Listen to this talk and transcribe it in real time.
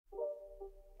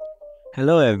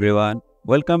Hello everyone,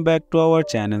 welcome back to our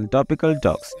channel Topical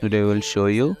Talks. Today we'll show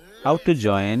you how to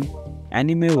join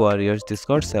Anime Warriors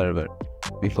Discord server.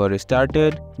 Before we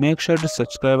started, make sure to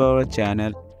subscribe our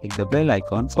channel, hit the bell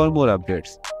icon for more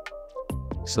updates.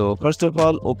 So first of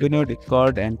all, open your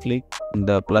Discord and click on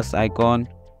the plus icon,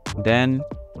 then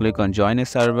click on join a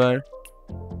server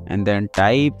and then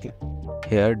type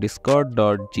here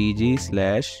discord.gg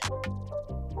slash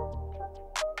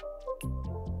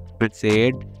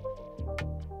said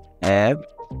ab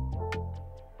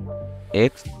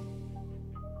x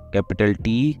capital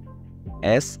T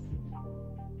S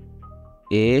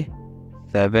A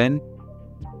 7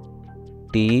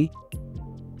 T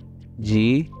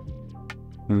G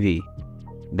V.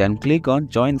 Then click on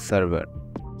join server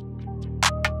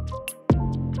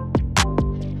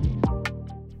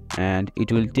and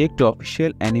it will take to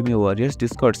official Anime Warriors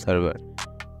Discord server.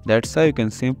 That's how you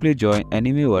can simply join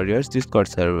Anime Warriors Discord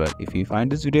server. If you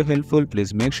find this video helpful,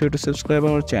 please make sure to subscribe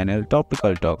our channel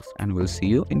Topical Talks and we'll see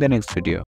you in the next video.